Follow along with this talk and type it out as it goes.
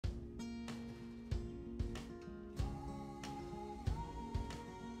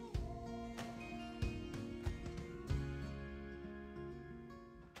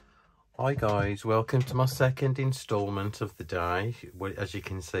Hi guys, welcome to my second instalment of the day. Well, as you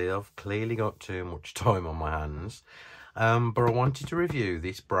can see, I've clearly got too much time on my hands, but I wanted to review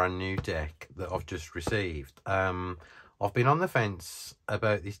this brand new deck that I've just received. I've been on the fence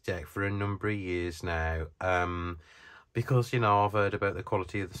about this deck for a number of years now, because, you know, I've heard about the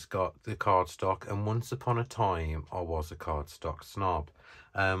quality of the cardstock, and once upon a time I was a cardstock snob,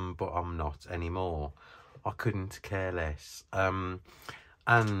 but I'm not anymore. I couldn't care less.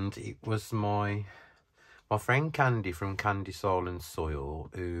 And it was my friend Candy from Candy Soul and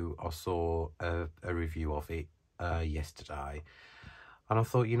Soil who I saw a review of it yesterday, and I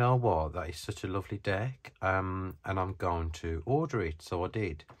thought, you know what, that is such a lovely deck, and I'm going to order it. So I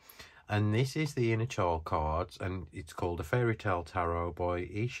did, and this is the Inner Child cards, and it's called a Fairytale Tarot by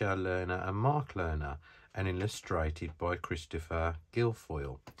Isha Lerner and Mark Lerner, and illustrated by Christopher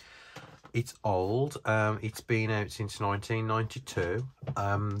Guilfoyle. It's old. It's been out since 1992,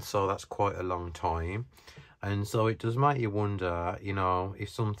 so that's quite a long time, and so it does make you wonder, you know, if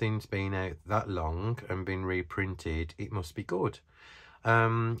something's been out that long and been reprinted, it must be good.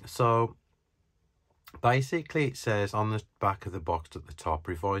 So basically it says on the back of the box at the top,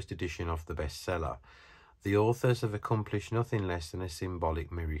 revised edition of the bestseller. The authors have accomplished nothing less than a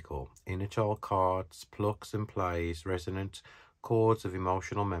symbolic miracle. Inner Child cards plucks and plays resonant chords of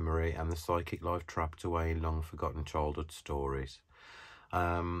emotional memory and the psychic life trapped away in long forgotten childhood stories.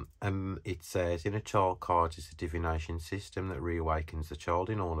 And it says, Inner Child cards is a divination system that reawakens the child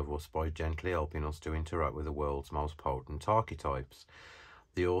in all of us by gently helping us to interact with the world's most potent archetypes.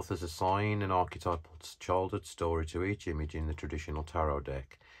 The authors assign an archetypal childhood story to each image in the traditional tarot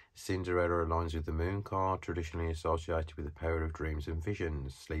deck. Cinderella aligns with the Moon card, traditionally associated with the power of dreams and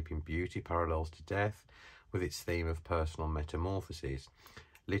visions. Sleeping Beauty parallels to death, with its theme of personal metamorphoses.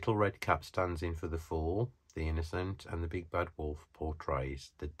 Little Red Cap stands in for the Fool, the innocent, and the Big Bad Wolf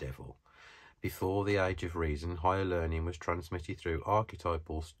portrays the devil. Before the Age of Reason, higher learning was transmitted through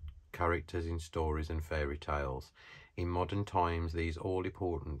archetypal characters in stories and fairy tales. In modern times, these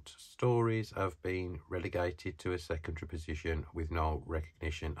all-important stories have been relegated to a secondary position with no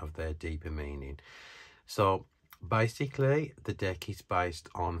recognition of their deeper meaning. So basically, the deck is based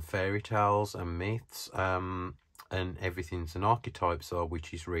on fairy tales and myths, and everything's an archetype, so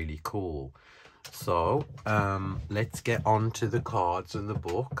which is really cool. So let's get on to the cards and the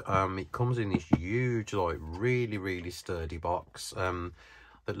book. It comes in this huge, like, really sturdy box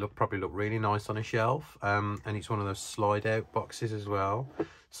that probably look really nice on a shelf, and it's one of those slide out boxes as well.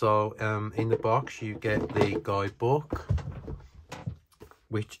 So in the box you get the guidebook,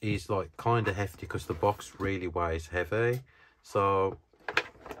 which is like kind of hefty because the box really weighs heavy. So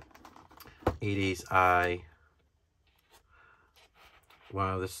it is a,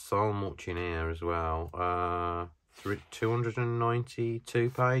 wow, there's so much in here as well. 292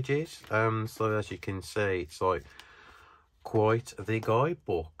 pages. So as you can see, it's like quite the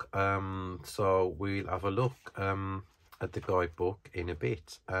guidebook. So we'll have a look at the guidebook in a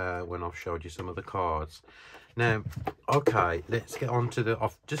bit, when I've showed you some of the cards. Now, okay, let's get on to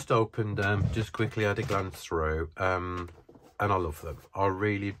I've just opened them, just quickly had a glance through, and I love them. I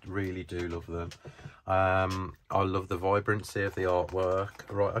really do love them. I love the vibrancy of the artwork.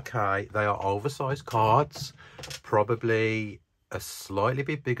 Right, okay, they are oversized cards, probably a slightly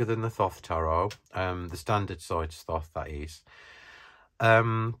bit bigger than the Thoth Tarot, the standard size Thoth, that is.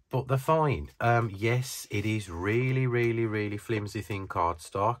 But they're fine. Yes, it is really flimsy thin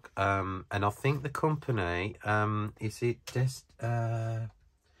cardstock, and I think the company, is it just Bear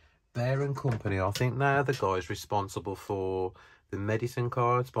and Company? I think they're the guys responsible for the Medicine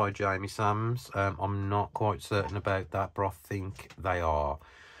cards by Jamie Sams. I'm not quite certain about that, but I think they are.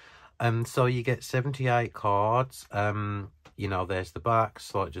 So you get 78 cards. You know, there's the back,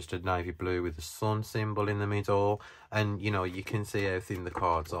 it's like just a navy blue with the sun symbol in the middle, and you know, you can see how thin the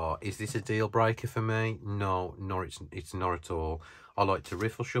cards are. Is this a deal breaker for me? No, it's not at all. I like to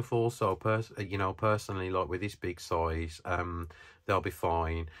riffle shuffle, so you know, personally, like with this big size, they'll be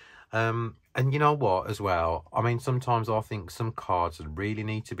fine. And you know what, as well, I mean, sometimes I think some cards really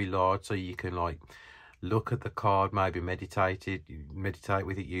need to be large, so you can like look at the card, maybe meditate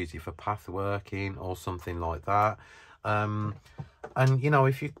with it, use it for path working or something like that. And you know,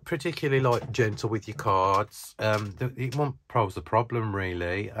 if you're particularly like gentle with your cards, it won't pose a problem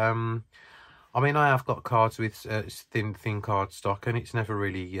really. I mean, I have got cards with thin cardstock, and it's never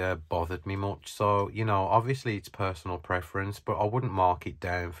really bothered me much. So, you know, obviously it's personal preference, but I wouldn't mark it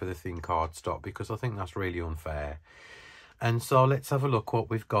down for the thin cardstock because I think that's really unfair. And so let's have a look what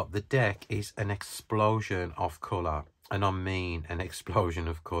we've got. The deck is an explosion of colour, and I mean an explosion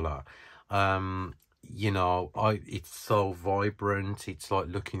of colour. you know, it's so vibrant. It's like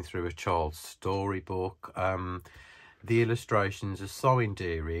looking through a child's storybook. The illustrations are so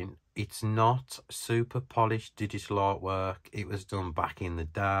endearing. It's not super polished digital artwork. It was done back in the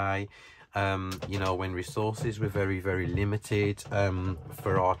day, you know, when resources were very, very limited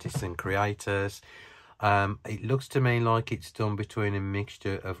for artists and creators. It looks to me like it's done between a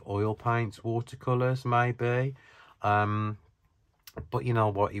mixture of oil paints, watercolours maybe. But you know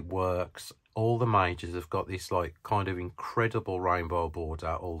what, it works. All the majors have got this like kind of incredible rainbow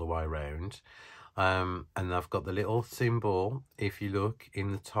border all the way around. And they've got the little symbol. If you look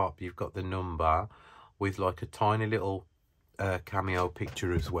in the top, you've got the number with like a tiny little cameo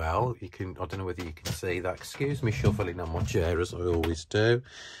picture as well. You can, I don't know whether you can see that. Excuse me shuffling on my chair as I always do.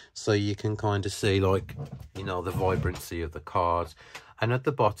 So you can kind of see, like, you know, the vibrancy of the cards. And at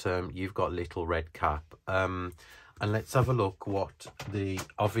the bottom, you've got little red cap. And let's have a look what the,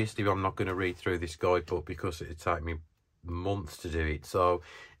 obviously I'm not going to read through this guidebook because it'd take me months to do it. So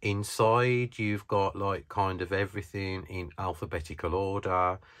inside you've got like kind of everything in alphabetical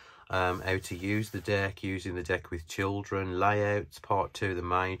order, how to use the deck, using the deck with children, layouts, part 2, the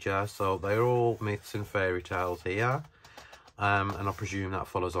major. So they're all myths and fairy tales here, and I presume that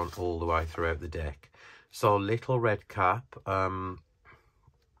follows on all the way throughout the deck. So little red cap,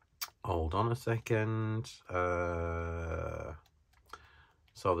 hold on a second.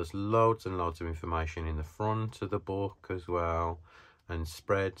 So there's loads and loads of information in the front of the book as well, and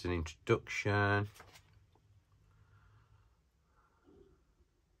spreads and introduction.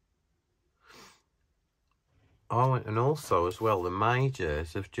 Oh, and also as well, the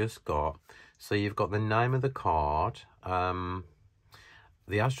majors have just got, so you've got the name of the card, the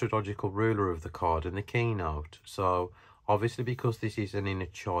astrological ruler of the card, and the keynote. So obviously, because this is an inner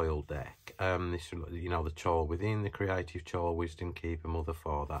child deck, this, you know, the child within, the creative child, wisdom keeper, mother,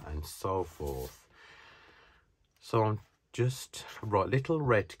 father, and so forth. So I'm just, right, Little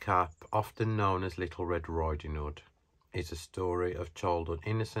Red Cap, often known as Little Red Riding Hood, is a story of childhood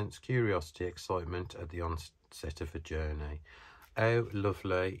innocence, curiosity, excitement at the onset of a journey. Oh,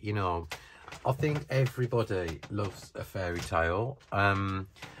 lovely. You know, I think everybody loves a fairy tale.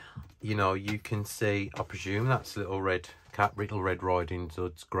 You know, you can see, I presume that's Little Red Cap, Little Red Riding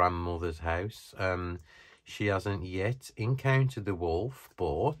Hood's grandmother's house. She hasn't yet encountered the wolf,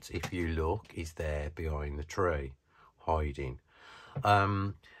 but if you look, he's there behind the tree, hiding.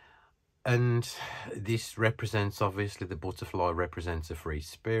 And this represents, obviously, the butterfly represents a free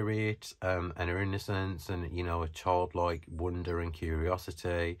spirit, and her innocence, and, you know, a childlike wonder and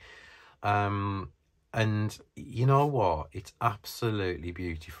curiosity. And you know what? It's absolutely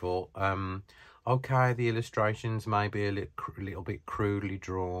beautiful. Okay, the illustrations may be a little bit crudely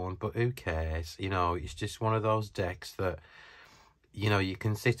drawn, but who cares? You know, it's just one of those decks that, you know, you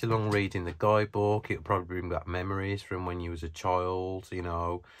can sit along reading the guidebook. It'll probably bring back memories from when you was a child, you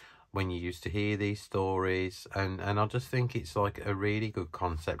know, when you used to hear these stories. And I just think it's like a really good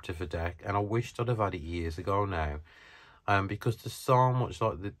concept of a deck. And I wished I'd have had it years ago now. Because there's so much,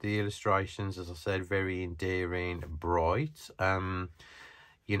 like the illustrations, as I said, very endearing, bright.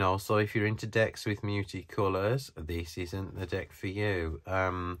 You know, so if you're into decks with muted colours, this isn't the deck for you.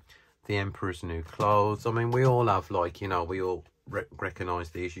 The Emperor's New Clothes. I mean, we all have, like, you know, we all recognise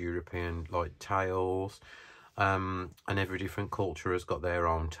these European, like, tales. And every different culture has got their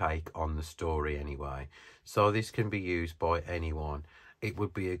own take on the story anyway. So this can be used by anyone. It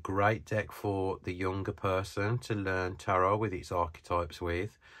would be a great deck for the younger person to learn tarot with its archetypes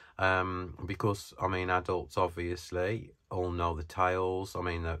with. Because, I mean, adults obviously all know the tales. I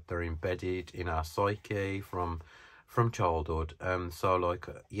mean, they're embedded in our psyche from childhood. So, like,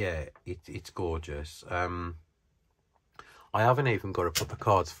 yeah, it's gorgeous. I haven't even got to put the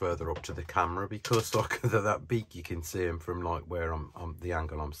cards further up to the camera because, like, they're that big. You can see them from, like, where I'm the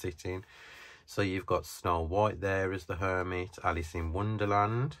angle I'm sitting. So you've got Snow White there as the Hermit, Alice in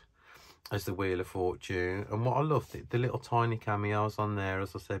Wonderland as the Wheel of Fortune. And what I love, the little tiny cameos on there,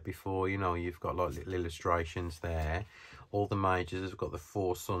 as I said before, you know, you've got like little illustrations there. All the majors have got the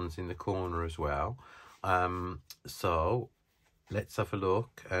 4 suns in the corner as well. So let's have a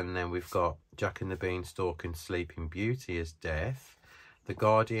look. And then we've got Jack and the Beanstalk and Sleeping Beauty as Death, the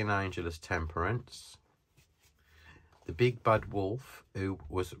Guardian Angel as Temperance, the Big Bad Wolf, who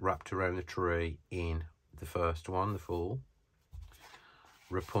was wrapped around the tree in the first one, the Fool,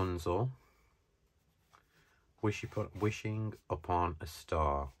 Rapunzel, Wishing Upon a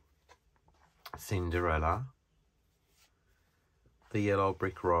Star, Cinderella, the Yellow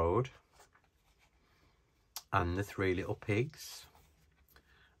Brick Road, and the 3 Little Pigs,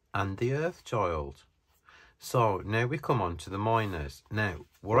 and the Earth Child. So now we come on to the minors. Now,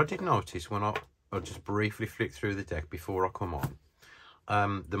 what I did notice when I I'll just briefly flick through the deck before I come on.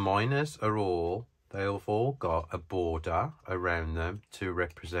 The minors are all, they have all got a border around them to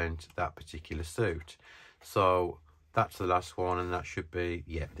represent that particular suit. So that's the last one, and that should be,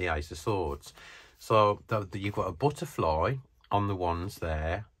 yeah, the Ace of Swords. So you've got a butterfly on the ones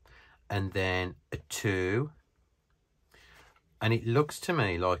there, and then a 2. And it looks to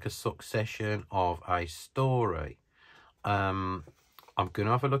me like a succession of a story. I'm going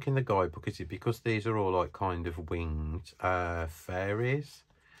to have a look in the guidebook, because these are all like kind of winged fairies.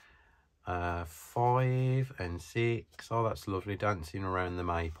 5 and 6. Oh, that's lovely, dancing around the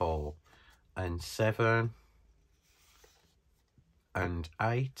maypole. And 7 and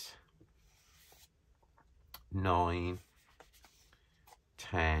 8, 9,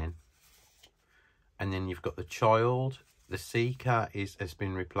 10. And then you've got the child. The seeker has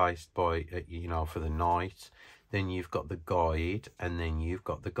been replaced by, you know, for the knight. Then you've got the guide, and then you've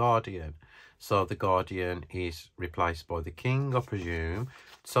got the guardian. So the guardian is replaced by the king, I presume.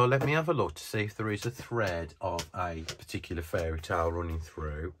 So let me have a look to see if there is a thread of a particular fairy tale running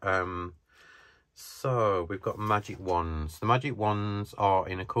through. So we've got magic wands. The magic wands are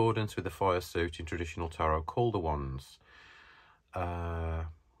in accordance with the fire suit in traditional tarot called the wands. The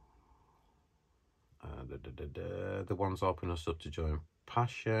ones open us up to joy and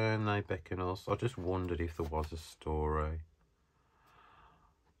passion. They beckon us. I just wondered if there was a story.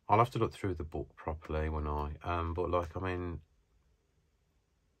 I'll have to look through the book properly when I but like, I mean,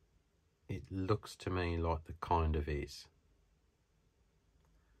 it looks to me like there kind of is.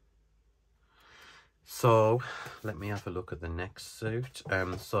 So let me have a look at the next suit.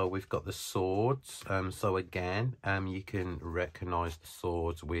 So we've got the swords. So again, you can recognize the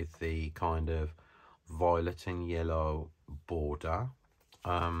swords with the kind of violet and yellow border.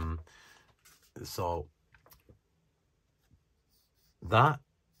 So that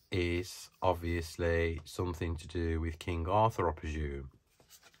is obviously something to do with King Arthur, I presume.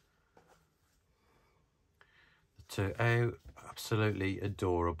 How absolutely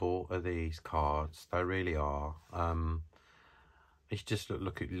adorable are these cards? They really are. It's just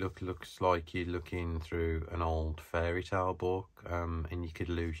looks like you're looking through an old fairy tale book, and you could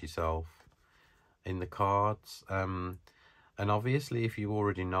lose yourself in the cards. And obviously, if you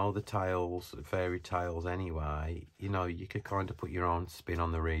already know the tales, fairy tales anyway, you know, you could kind of put your own spin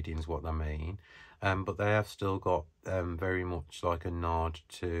on the readings, what they mean. But they have still got very much like a nod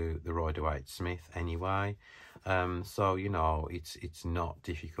to the Rider-Waite-Smith anyway. So, you know, it's not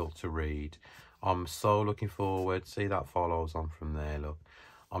difficult to read. I'm so looking forward, see that follows on from there, look.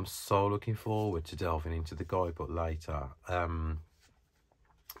 I'm so looking forward to delving into the guidebook later. I'm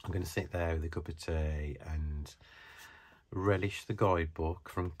going to sit there with a cup of tea and relish the guidebook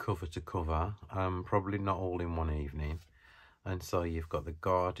from cover to cover, probably not all in one evening. And so you've got the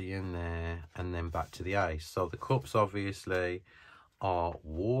guardian there, and then back to the ace. So the cups obviously are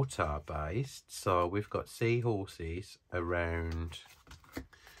water based, so we've got seahorses around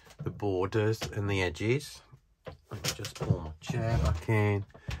the borders and the edges. Let me just pull my chair back in.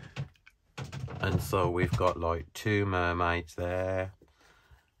 And so we've got like 2 mermaids there.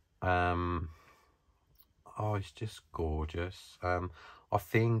 Oh, it's just gorgeous. I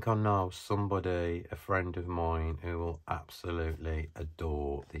think I know somebody, a friend of mine, who will absolutely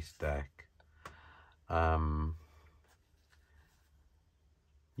adore this deck.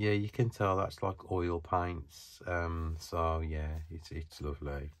 Yeah, you can tell that's like oil paints. So yeah, it's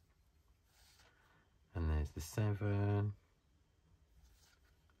lovely. And there's the 7,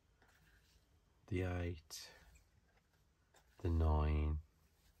 the 8, the 9,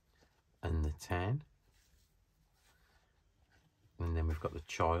 and the 10. And then we've got the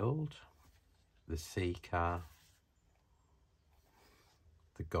child, the seeker,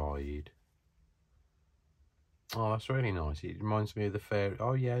 the guide. Oh, that's really nice. It reminds me of the fairy.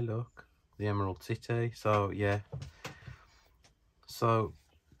 Oh yeah, look, the Emerald City. So yeah. So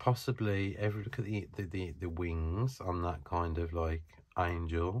possibly look at the wings on that kind of like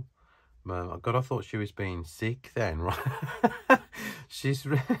angel. God, I thought she was being sick then, right? she's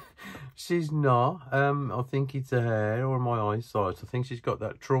not. I think it's her hair or my eyesight. I think she's got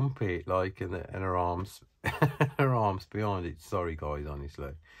that trumpet like in her arms, her arms behind it. Sorry, guys,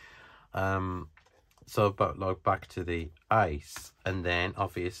 honestly. So, but like back to the ace, and then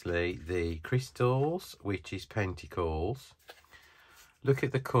obviously the crystals, which is pentacles. Look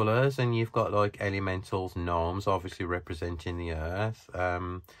at the colours, and you've got like elementals, gnomes, obviously representing the earth.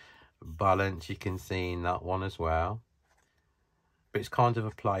 Balance, you can see in that one as well. But it's kind of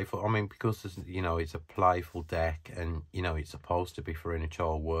a playful, I mean, because you know, it's a playful deck, and you know, it's supposed to be for inner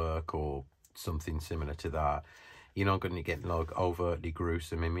child work or something similar to that. you're not going to get like overtly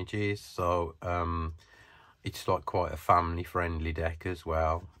gruesome images. So it's like quite a family friendly deck as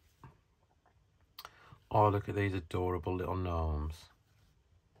well. Oh, look at these adorable little gnomes.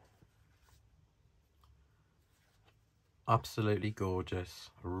 Absolutely gorgeous.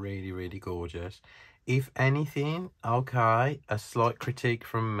 Really, really gorgeous. If anything, okay, a slight critique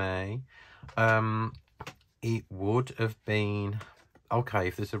from me. It would have been okay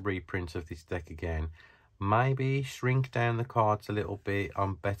if there's a reprint of this deck again. Maybe shrink down the cards a little bit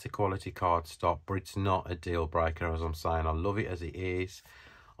on better quality cardstock, but it's not a deal breaker, as I'm saying. I love it as it is.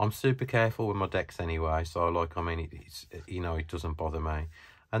 I'm super careful with my decks anyway, so like, I mean, it's, you know, it doesn't bother me.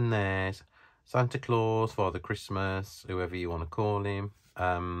 And there's Santa Claus, Father Christmas, whoever you want to call him.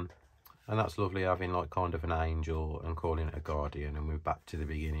 And that's lovely, having like kind of an angel and calling it a guardian, and we're back to the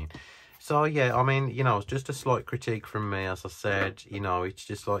beginning. So yeah, I mean, you know, it's just a slight critique from me, as I said. You know, it's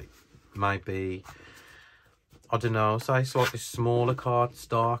just like maybe, I don't know, say slightly smaller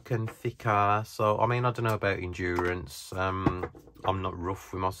cardstock and thicker. So I mean, I don't know about endurance. I'm not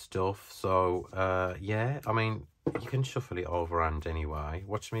rough with my stuff, so yeah, I mean, you can shuffle it overhand anyway.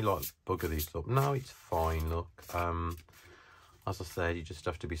 Watch me like bugger these up. No, it's fine, look. As I said, you just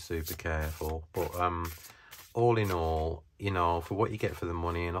have to be super careful. But all in all, you know, for what you get for the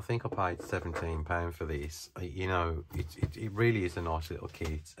money, and I think I paid £17 for this, you know, it really is a nice little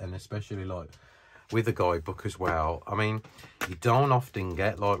kit. And especially like with a guidebook as well. I mean, you don't often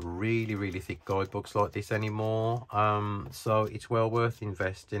get like really, really thick guidebooks like this anymore. So it's well worth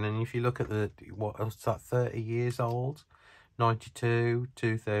investing. And if you look at the, what's that, 30 years old? 92,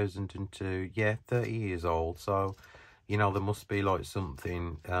 2002, yeah, 30 years old. So, you know, there must be like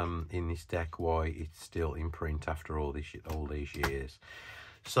something in this deck why it's still in print after all these years.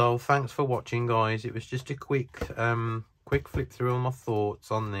 So thanks for watching, guys. It was just a quick flip through all my thoughts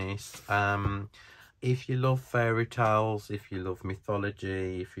on this. If you love fairy tales, if you love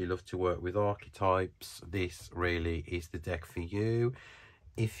mythology, if you love to work with archetypes, this really is the deck for you.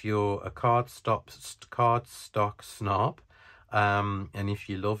 If you're a cardstock snob, and if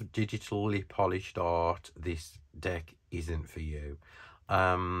you love digitally polished art, this deck isn't for you.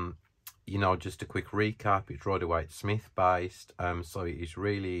 You know, just a quick recap, it's Rider-Waite Smith based, so it is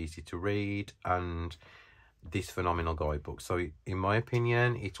really easy to read, and this phenomenal guidebook. So in my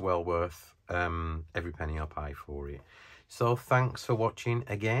opinion, it's well worth every penny I pay for it. So thanks for watching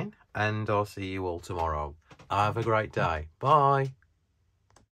again, and I'll see you all tomorrow. Have a great day. Bye.